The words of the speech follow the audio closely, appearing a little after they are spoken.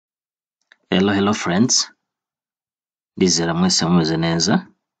Hello friends, ndizera mwese mumeze neza.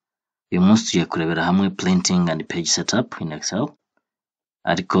 Uyu munsi tugiye kurebera hamwe printing and page setup in Excel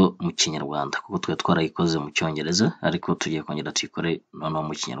ariko mu Kinyarwanda kuko twe twarayikoze mu Cyongereza ariko tugiye kongera tuyikore noneho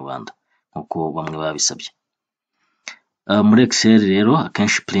mu Kinyarwanda nkuko bamwe babisabye. Muri Excel rero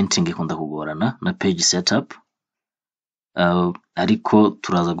akenshi printing ikunda kugorana na page setup, ariko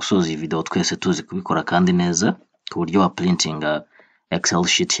turaza gusoza iyi video twese tuzi kubikora kandi neza ku buryo wa printinga Excel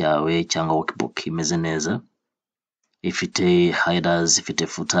sheet yawe cyangwa workbook imeze neza, ifite headers, ifite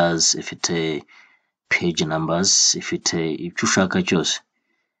footers, ifite page numbers, ifite icyo ushaka cyose,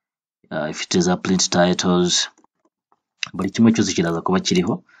 ifite za print titles, buri kimwe cyose kiraza kuba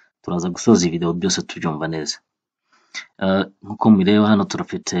kiriho. Turaza gusoza iyi video byose tubyumva neza. Nkuko mureba hano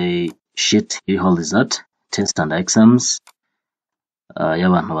turafite sheet iriho result, test and exams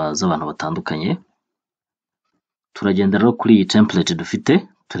y'abantu batandukanye. Turagenda rero kuri iyi template dufite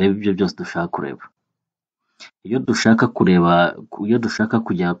turebe ibyo byose dushaka kureba. Iyo dushaka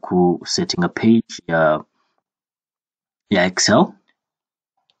kujya ku setting a page ya Excel,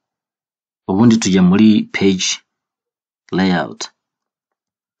 ubundi tujya muri page layout.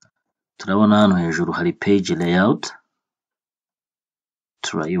 Turabona hano hejuru hari page layout,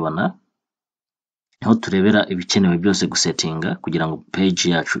 turayibona aho turebera ibikenewe byose gusettinga kugira ngo page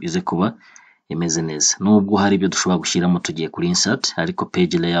yacu ize kuba imeze neza. Nubwo hari ibyo dushobora gushyiramo tugiye kuri insert, ariko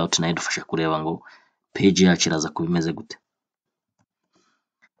page layout nayo idufasha kureba ngo page yacu iraza kuba imeze gute.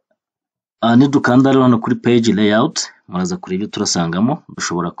 Nidukanda rero hano kuri page layout muraza kureba ibyo turasangamo.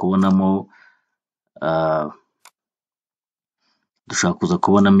 Dushobora kuza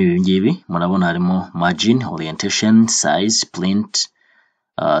kubonamo ibi ngibi. Murabona harimo margin, orientation, size, print,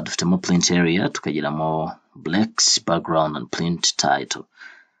 dufitemo print area, tukagiramo blacks, background and print title.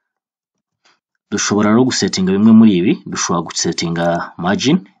 Dushobora rero gusettinga bimwe muri ibi. Dushobora gusettinga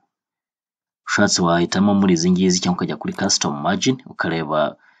margin, ushatse wahitamo muri izi ngizi cyangwa ukajya kuri custom margin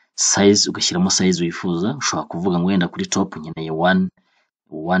ukareba size, ugashyiramo size wifuza. Ushobora kuvuga ngo wenda kuri top nkeneye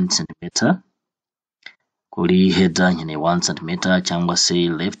 1 cm, kuri header nkeneye 1 cm, cyangwa se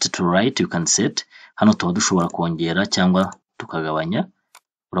left to right you can set. Hano tuba dushobora kongera cyangwa tukagabanya.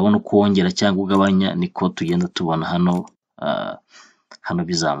 Urabona uko wongera cyangwa ugabanya niko tugenda tubona hano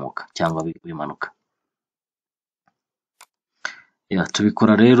bizamuka cyangwa bimanuka.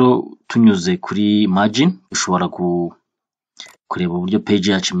 Tubikora rero tunyuze kuri margin. Dushobora kureba uburyo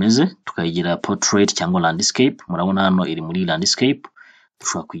page yacu imeze, tukayigira portrait cyangwa landscape. Murabona hano iri muri landscape.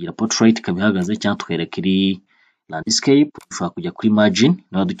 Dushobora kugira portrait ikaba ihagaze cyangwa tukereka iri landscape. Dushobora kujya kuri margin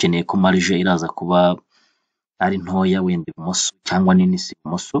niba dukeneye ko marge iraza kuba ari ntoya wenda ibumoso cyangwa nini si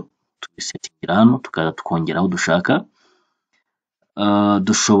ibumoso, tubisetingira hano tukaza tukongera aho dushaka.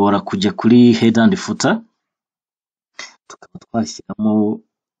 Dushobora kujya kuri header and footer tukaba twashyiramo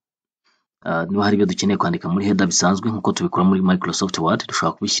niba hari ibyo dukeneye kwandika muri header bisanzwe nkuko tubikora muri Microsoft Word.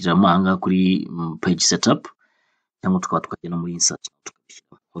 Dushobora kubishyiramo ahangaha kuri page setup cyangwa tukaba tukajya no muri insert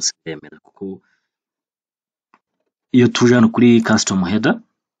tukabishyira hose biremera, kuko iyo tuje hano kuri custom header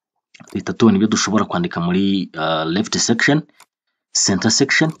duhita tubona ibyo dushobora kwandika muri left section, center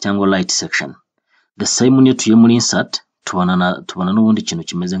section cyangwa right section. The same niyo tuye muri insert tubona n'ubundi ikintu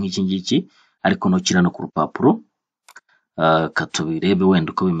kimeze nk'iki ngiki ariko no kirano ku rupapuro. Katubirebe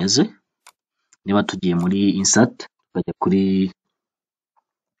wenda uko bimeze. Niba tugiye muri insert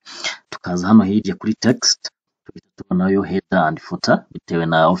tukaza hano hirya kuri text, tubonayo header and footer bitewe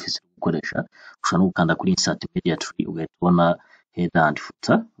na office ukoresha. Ushobora no gukanda kuri insert immediately ugahita ubona header and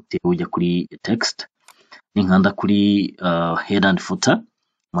footer utewe ujya kuri text. Ninkanda kuri header and footer,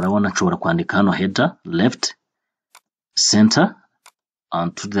 murabona nshobora kwandika hano header left, center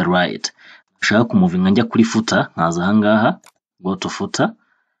and to the right. Nshaka kumuvinga njya kuri footer nkaza ahangaha go to footer,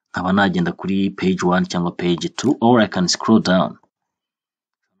 nkaba nagenda kuri page 1 cyangwa page 2, or I can scroll down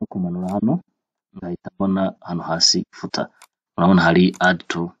no kumanura hano ngahita mbona hano hasi footer. Murabona hari add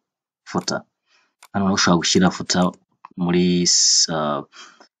to footer. Hano ushobora gushyira footer muri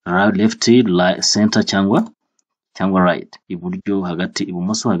left, center cyangwa right, iburyo hagati,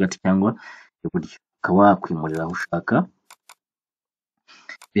 ibumoso hagati cyangwa iburyo. Ukaba wakwimurira aho ushaka,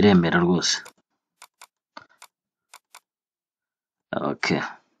 biremera rwose. Okay.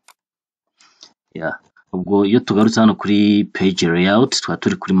 Ubwo iyo tugarutse hano kuri page layout twa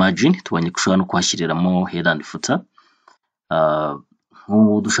turi kuri margin, tubonye ko ushobora no kuhashyiriramo header and footer.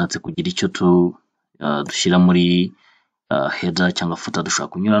 Nk'ubu dushatse kugira icyo dushyira muri header cyangwa footer,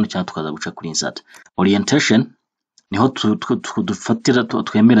 dushobora kunyura hano cyangwa tukaza guca kuri insert. Orientation niho dufatira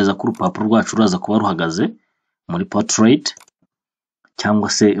twemereza ko urupapuro rwacu ruraza kuba ruhagaze muri portrait cyangwa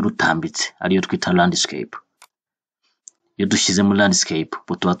se rutambitse, ariyo twita landscape. Iyo dushyize muri landscape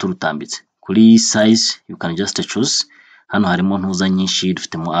tuba turutambitse. kuri size you can just choose. Hano harimo ntuza nyinshi,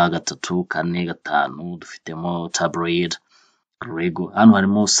 dufitemo A3, 4, 5, dufitemo tabloid, Lego. Hano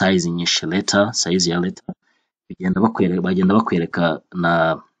harimo size nyinshi, letter, size ya letter bagenda bakwereka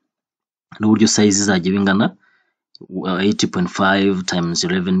n'uburyo size izajya bingana, 80.5 times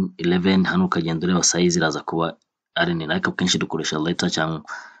 11. Hano ukagenda ureba size iraza kuba ari nini, ariko akenshi dukoresha letter cyangwa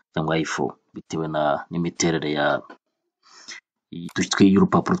A4 bitewe n'imiterere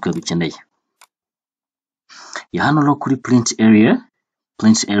y'urupapuro twe dukeneye. Hano no kuri print area,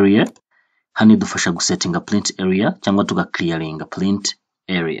 hano idufasha gusettinga print area cyangwa tugaclearinga print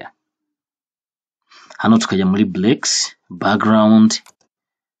area. Hano tukajya muri breaks, background.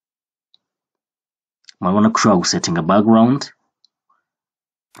 Murabona ko ushobora gusettinga background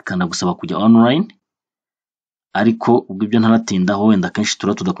kandi gusaba kujya online, ariko ubwo ibyo ntaratindaho, wenda kenshi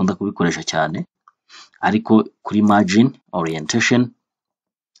tudakunda kubikoresha cyane. Ariko kuri margin, orientation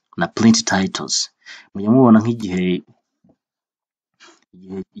na print titles mujya mubona nk'igihe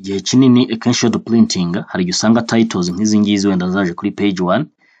kinini kenshi yo duprintinga, hari igihe usanga titles nk'izi ngizi wenda zaje kuri page 1,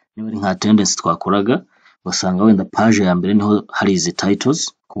 niba ari nka attendance twakoraga ugasanga wenda page ya mbere niho hari izi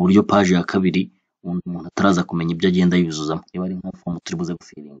titles, ku buryo page ya kabiri umuntu ataraza kumenya ibyo agenda yuzuzamo, niba ari nka form turi buze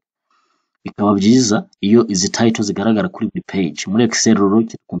gufilinga. Bikaba byiza iyo izi titles zigaragara kuri buri page. Muri Excel rero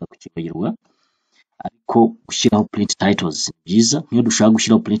dukunda kukibagirwa, ariko gushyiraho print titles ni byiza. Nk'iyo dushaka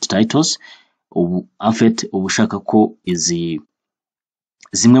gushyiraho print titles, ubu uba ushaka ko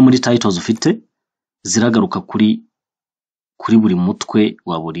zimwe muri titles ufite ziragaruka kuri buri mutwe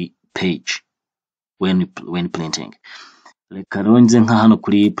wa buri page when printing. Reka rero nze nka hano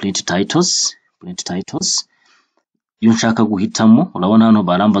kuri print titles. Iyo nshaka guhitamo, urabona hano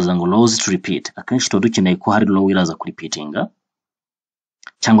barambaza ngo rows to repeat. Akenshi tuba dukeneye ko hari row iraza kuri repeatinga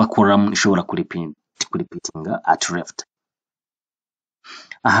cyangwa column ishobora kuri repeatinga at left.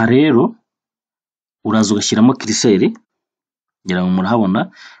 Aha rero uraza ugashyiramo cursor, ngira ngo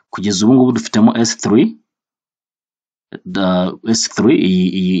murahabona. Kugeza ubu ngubu dufitemo S3,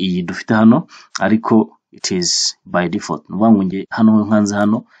 iyi dufite hano, ariko it is by default. Nuvuga ngo nge hano nkanze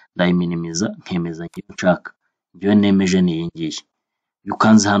hano ndayiminimiza nkemeza ngiye nshaka, ngiye nemeje ni iyi ngiyi. Iyo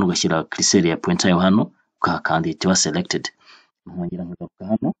ukanze hano ugashyira cursor ya pointer yawe hano ukahakanda ihita selected, nkongera nkagaruka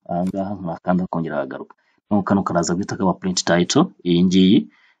hano, ahangaha nkakanda kongera hagaruka. Nuko kano karaza guhita kaba print title. Iyi ngiyi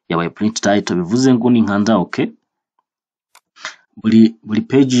yabaye print title, bivuze ngo ni nkanda OK. Buri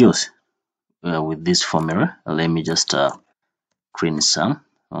page yose with this formula, let me just clean some.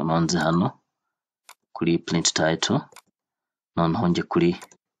 Nonze hano kuri print title, noneho nge kuri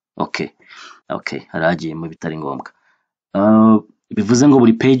OK, haragiye mu bitari ngombwa. Bivuze ngo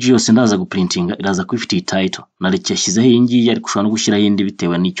buri page yose ndaza guprintinga iraza kuba ifite iyi title. Nareke yashyizeho iyi ngiyi, ariko ushobora no gushyiraho indi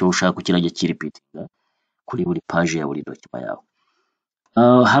bitewe n'icyo ushaka ko kirajya kirepeatinga kuri buri page ya buri document yawe.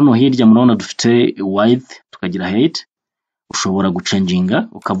 Hano hirya murabona dufite width, tukagira height. Ushobora guchanginga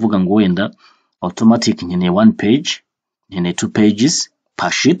ukavuga ngo wenda automatic nkeneye 1 page, nkeneye 2 pages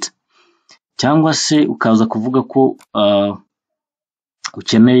per sheet, cyangwa se ukaza kuvuga ko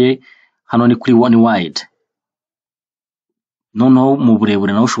ukeneye hano ni kuri 1 wide. Noneho mu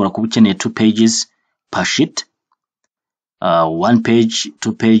burebure nawe ushobora kuba ukeneye 2 pages per sheet, 1 page,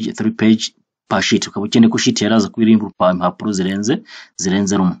 2 page, 3 page per sheet. Ukaba ukeneye ko sheet yaraza kuba iri impapuro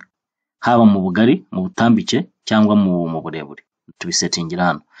zirenze rumwe, haba mu bugari, mu butambike cyangwa mu burebure. Tubisettingira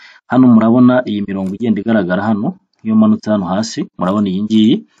hano. Hano murabona iyi mirongo igenda igaragara hano, iyo manutse hano hasi murabona iyi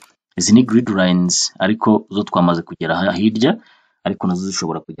ngiyi. Izi ni grid lines, ariko zo twamaze kugera hirya, ariko nazo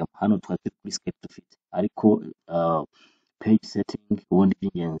zishobora kujya hano. Twari kuri sketch dufite, ariko page setting ubundi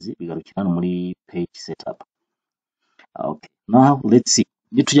by'ingenzi bigarukira hano muri page setup. Okay, now let's see.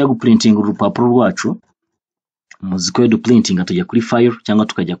 Iyo tujya guprinting urupapuro rwacu, muzi ko duprintinga tujya kuri file cyangwa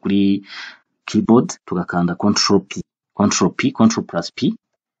tukajya kuri keyboard tugakanda Ctrl+P,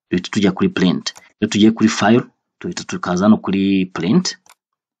 duhita tujya kuri print. Iyo tugiye kuri file duhita tukaza hano kuri print,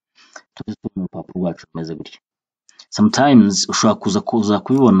 tugeze mu rupapuro rwacu rumeze gutya. Sometimes ushobora kuza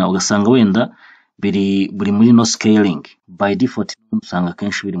kubibona ugasanga wenda buri muri no scaling. By default usanga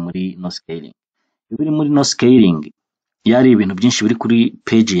kenshi biri muri no scaling. Iyo biri muri no scaling, yari ibintu byinshi biri kuri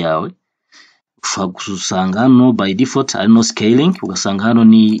page yawe, ushobora gusanga hano by default ari no scaling, ugasanga hano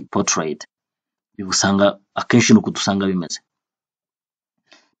ni portrait. Bigusanga akenshi nuko dusanga bimeze.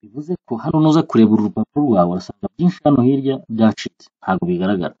 Bivuze ko hano nuza kureba urupapuro rwawe urasanga byinshi hano hirya byacitse, ntabwo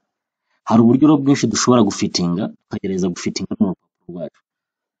bigaragara. Hari uburyo bwinshi dushobora gufitinga, tukagereza gufitinga n'urupapuro rwacu.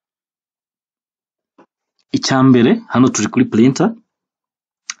 Icyambere hano turi kuri printer,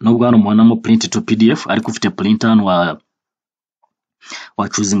 nubwo hano mubonamo print to PDF, ariko ufite printer hano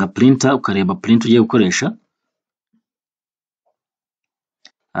wacuzinga printer ukareba print ugiye gukoresha.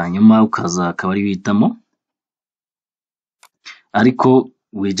 hanyuma ukaza akaba ari witamo, ariko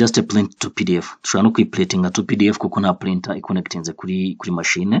we just print to PDF. Dushobora no kuyiprintinga to PDF kuko nta printer iconnectinze kuri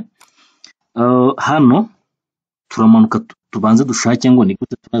machine. Hano turamanuka tubanze dushake ngo ni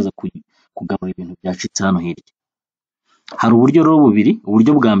gute turaza kugarura ibintu byacitse hano hirya. Hari uburyo rero bubiri.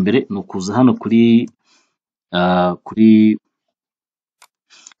 Uburyo bwa mbere ni ukuza hano kuri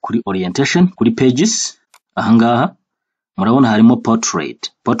orientation, kuri pages. Ahangaha murabona harimo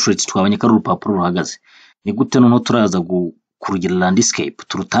portrait. Portrait twabonye ko ari urupapuro ruhagaze. Ni gute noneho turaza kurugira landscape?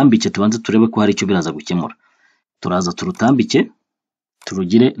 Turutambike tubanze turebe ko hari icyo biraza gukemura. Turaza turutambike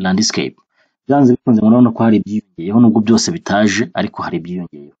turugire landscape. Byanze bikunze murabona ko hari ibyiyongeyeho, nubwo byose bitaje ariko hari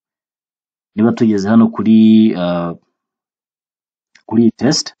ibyiyongeyeho. Niba tugeze hano kuri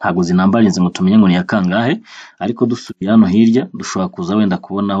test, ntago zinambarinze ngo tumenye ngo ni ya kangahe, ariko dusubiye hano hirya dushobora kuza wenda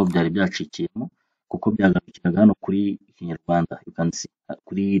kubona aho byari byacikiyemo, kuko byagarukiraga hano kuri Kinyarwanda. You can see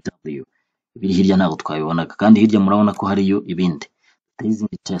kuri W. Ibiri hirya ntabwo twabibonaga, kandi hirya murabona ko hariyo ibindi.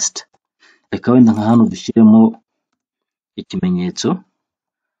 Izindi test. Reka wenda nka hano dushyiremo ikimenyetso.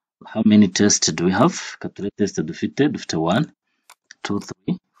 How many tests do we have? Kature test dufite 1 2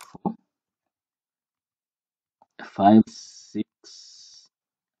 3 4 5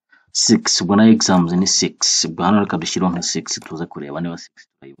 6. Ubwo na exams ni 6. Ubwo hano reka dushyiraho nka 6 tuza kureba niba 6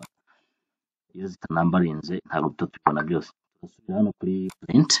 turayibona. Iyo zitanambarinze ntabwo tubona byose. Turasubira hano kuri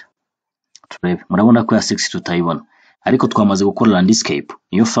print turebe. Murabona ko ya 6 tutayibona, ariko twamaze gukora landscape.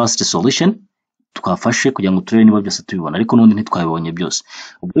 Niyo first solution twafashe kugira ngo turebe niba byose tubibona, ariko n'undi ntitwabibonye byose.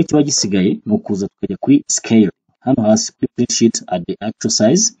 Ubwo ikiba gisigaye ni ukuza tukajya kuri scale. Hano hasi kuri print sheet at the actual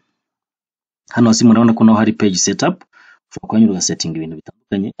size. Hano hasi murabona ko naho hari page setup. Ushobora kuhanyura ugasettinga ibintu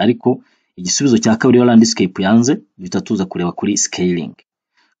bitandukanye, ariko igisubizo cya kabiri yo landscape yanze bitatuza kureba kuri scaling.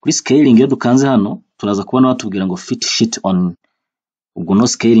 Kuri scaling iyo dukanze hano turaza kubona batubwira ngo fit sheet on. Ubwo no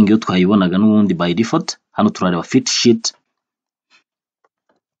scaling yo twayibonaga n'ubundi by default. Hano turareba fit sheet.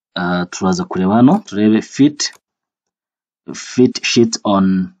 Turaza kureba hano turebe fit sheet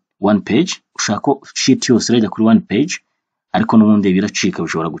on one page. Ushaka sheet yose irajya kuri one page, ariko n'ubundi biracika,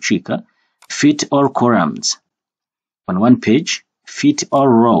 bishobora gucika. Fit all columns on one page, fit all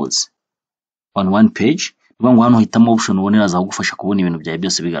rows on one page. Niba ngo hano hitamo option ubonera za kugufasha kubona ibintu byawe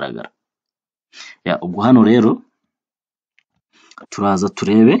byose bigaragara. Ubwo hano rero turaza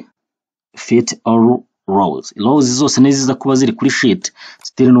turebe fit all rows. Rows zose niziza kuba ziri kuri sheet,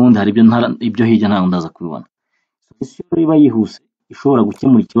 still n'ubundi hari ibyo hirya ntago ndaza kubibona. Solution iba yihuse ishobora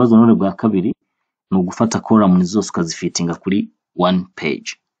gukemura ikibazo none bwa kabiri ni ugufata column zose ukazifitinga kuri one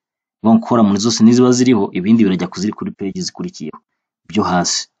page. Niba column zose niziba ziriho, ibindi birajya kuziri kuri page zikurikiyeho byo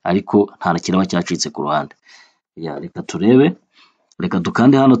hasi, ariko nta kiraba cyacitse ku ruhande. Reka turebe, reka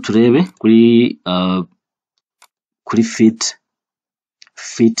dukande hano turebe kuri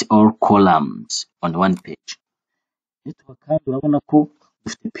fit all columns on one page. Kandi urabona ko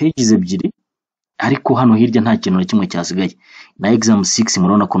dufite pages ebyiri, ariko hano hirya nta kintu na kimwe cyasigaye. Na exam 6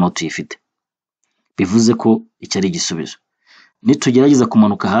 murabona ko note ifite, bivuze ko icyo ari igisubizo. Nitugerageza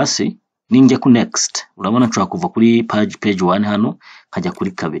kumanuka hasi ninjya ku next, urabona nshobora kuva kuri page 1 hano nkajya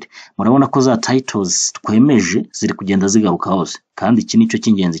kuri 2. Murabona ko za titles twemeje ziri kugenda zigaruka hose, kandi iki nicyo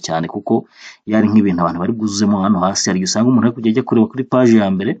cy'ingenzi cyane, kuko yari nk'ibintu abantu bari guzuzemo hano hasi, hari usanga umuntu ari kujya kureba kuri page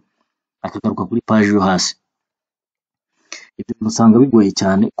ya mbere akagaruka kuri page yo hasi. Ibyo usanga bigoye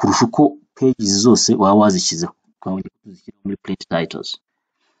cyane kurusha uko pages zose waba wazishyizeho. Twabonye ko tuzishyira muri print titles.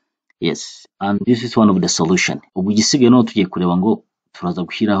 Yes, and this is one of the solution. Ubu igisigaye no tugiye kureba ngo turaza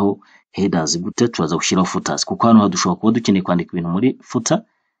gushyiraho headers gute, turaza gushyiraho footers, kuko hano dushobora kuba dukeneye kwandika ibintu muri footer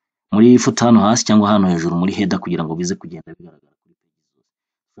hano hasi cyangwa hano hejuru muri header kugira ngo bize kugenda bigaragara kuri page zose.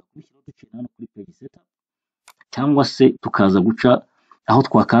 Turaza kubishyiraho dukeneye hano kuri page setup, cyangwa se tukaza guca aho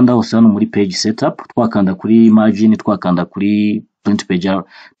twakanda hose hano muri page setup, twakanda kuri margin, twakanda kuri print page,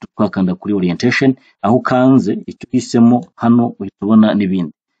 twakanda kuri orientation. Aho kanze icyo hisemo hano uhita ubona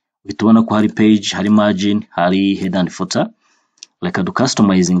n'ibindi. Uhita ubona ko hari page, hari margin, hari header and footer. Reka do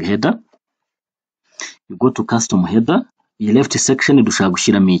customizing header. You go to custom header. Iyi left section dushaka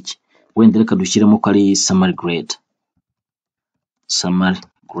gushyiramo iki? Wenda reka dushyiremo ko ari summary grade.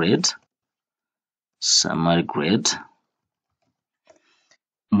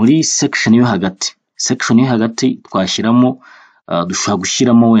 Muri section yo hagati twashyiramo dushaka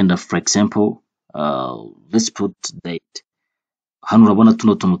gushyiramo wenda for example let's put date. Hano urabona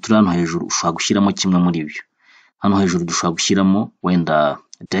tuno tuntu turi hano hejuru ushaka gushyiramo kimwe muri ibyo. Hano hejuru dushaka gushyiramo wenda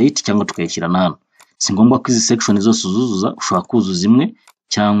date cyangwa tukayishyira hano. Si ngombwa ko izi section zose uzuzuza, ushobora kuzuza imwe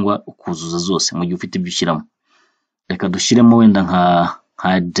cyangwa ukuzuza zose mu gihe ufite ibyo ushyiramo. Reka dushyiremo wenda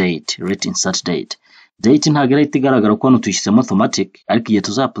nka date, let insert date. date ntabwo irahita igaragara kuko hano tuyishyizemo automatic, ariko igihe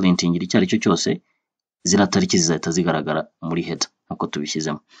tuzaprintingira icyo ari cyo cyose ziriya tariki zizahita zigaragara muri header nkuko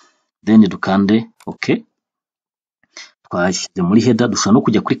tubishyizemo. Then dukande okay. Twashyize muri header, dushobora no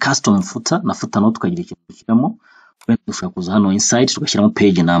kujya kuri custom footer na footer naho tukagira ikintu dushyiramo. Dushobora kuza hano inside tugashyiramo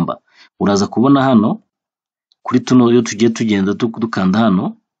page number. Uraza kubona hano kuri tuno iyo tugiye tugenda dukanda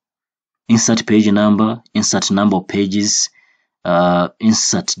hano insert page number, insert number of pages,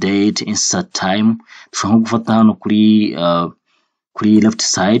 insert date, insert time. Dushobora gufata hano kuri left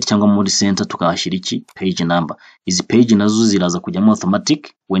side cyangwa muri center tukahashyira iki page number. Izi page nazo ziraza kujyamo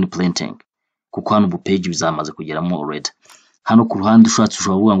automatic when printing kuko hano bu page bizamaze kugeramo already. Hano ku ruhande ushobora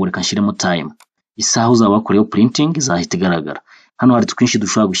kuvuga ngo reka nshyiremo time, isaha uzaba wakoreyeho printing izahita igaragara. Hano hari twinshi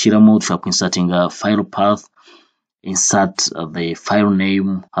dushobora gushyiramo, dushobora insertinga file path, insert the file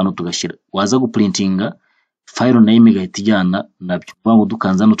name. Hano tugashyira waza guprintinga file name igahita ijyana nabyo, kuvuga ngo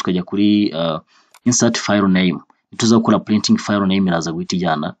dukanza hano tukajya kuri insert file name, tuzakora printing file name iraza guhita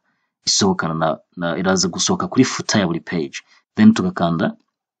ijyana isohokana iraza gusohoka kuri footer ya buri page. Then tugakanda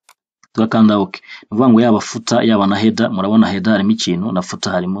okay. Nuvuga ngo yaba footer yaba na header, murabona header harimo ikintu na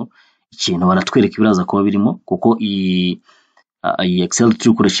footer harimo ikintu, baratwereka ibiraza kuba birimo kuko iyi Excel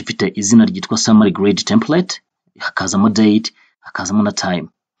tukoresha ifite izina ryitwa summary grade template, hakazamo date, hakazamo na time.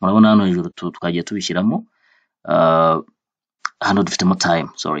 Murabona hano hejuru twagiye tubishyiramo, hano dufitemo time,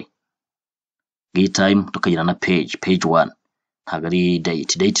 iyi time tukagira na page 1 ntabwo ari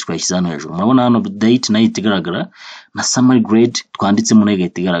date twashyize hano hejuru. Murabona hano date nayo itigaragara na summary grade twanditsemo nayo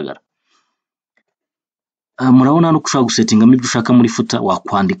igahita igaragara. Murabona hano ushaka gusettingamo ibyo ushaka muri footer,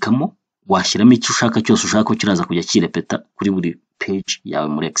 wakwandikamo washyiramo icyo ushaka cyose ushaka ko kiraza kujya kirepeta kuri buri page yawe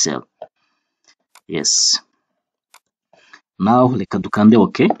muri Excel. Yes, now reka dukande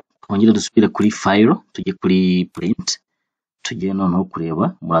okay. Twongere dusubire kuri file tujye kuri print, tujye noneho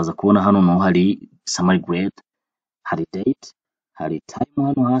kureba. Muraza kubona hano naho hari summary grade, hari date, hari time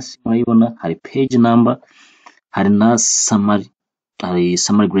hano hasi murayibona, hari page number, hari na summary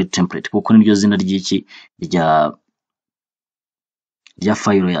grade template kuko niryo zina ry'iki rya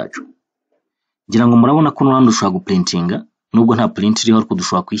file yacu. Ngira ngo murabona ko n'uruhande ushobora guprintinga nubwo nta print iriho, ariko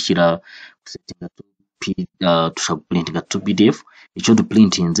dushobora kwishyira dushobora guprintinga to PDF. Icyo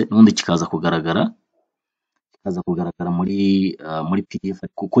duprintinze n'ubundi kikaza kugaragara muri PDF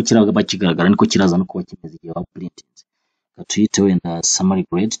kuko kiraba kigaragara niko kiraza no kuba kimeze igihe waprintinze. Tuyite wenda summary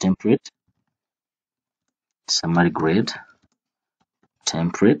grade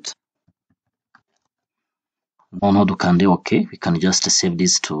template, noneho dukande okay. We can just save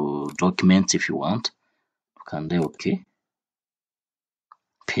this to documents if you want. Dukande okay.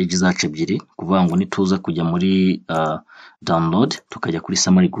 Page zacu ebyiri, kuvuga ngo nituza kujya muri download tukajya kuri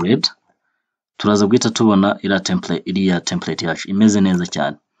summary grade, turaza guhita tubona iriya template yacu imeze neza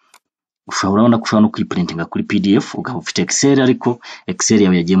cyane. Ushobora no kuyiprintinga kuri PDF ukaba ufite Excel, ariko Excel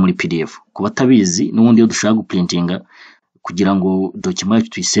yawe yagiye muri PDF. Kuba tabizi n'ubundi iyo dushaka guprintinga kugira ngo document yacu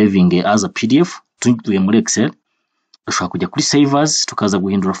tuyisavinge as a PDF tugiye muri Excel, dushobora kujya kuri save as tukaza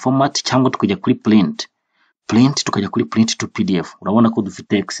guhindura format, cyangwa tukajya kuri print tukajya kuri print to PDF. Urabona ko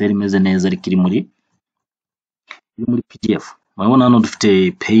dufite Excel imeze neza ariko iri muri PDF. Urabona hano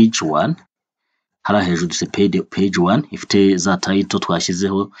dufite page 1, hari hejuru dufite page 1 ifite za title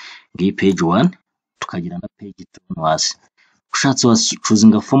twashyizeho ngiyi page 1, tukagira na page 2 hasi. Ushatse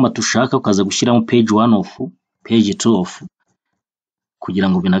wachuzinga format ushaka ukaza gushyiramo page 1 of, page 2 of, kugira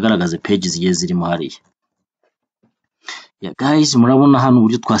ngo binagaragaze page zigiye zirimo hariya. Yeah guys, murabona hano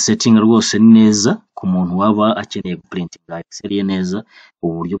uburyo twasettinga rwose ni neza ku muntu waba akeneye guprintinga Excel ye neza.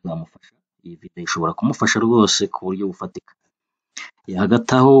 Ubu buryo bwamufasha, iyi video ishobora kumufasha rwose ku buryo bufatika.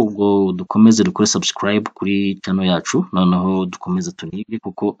 Hagati aho ubwo dukomeze dukore subscribe kuri channel yacu, noneho dukomeze tunige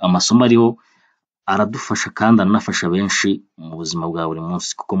kuko amasomo ariho aradufasha kandi anafasha benshi mu buzima bwa buri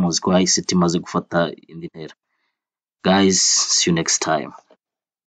munsi kuko muzi ko ICT imaze gufata indi ntera. Guys, see you next time.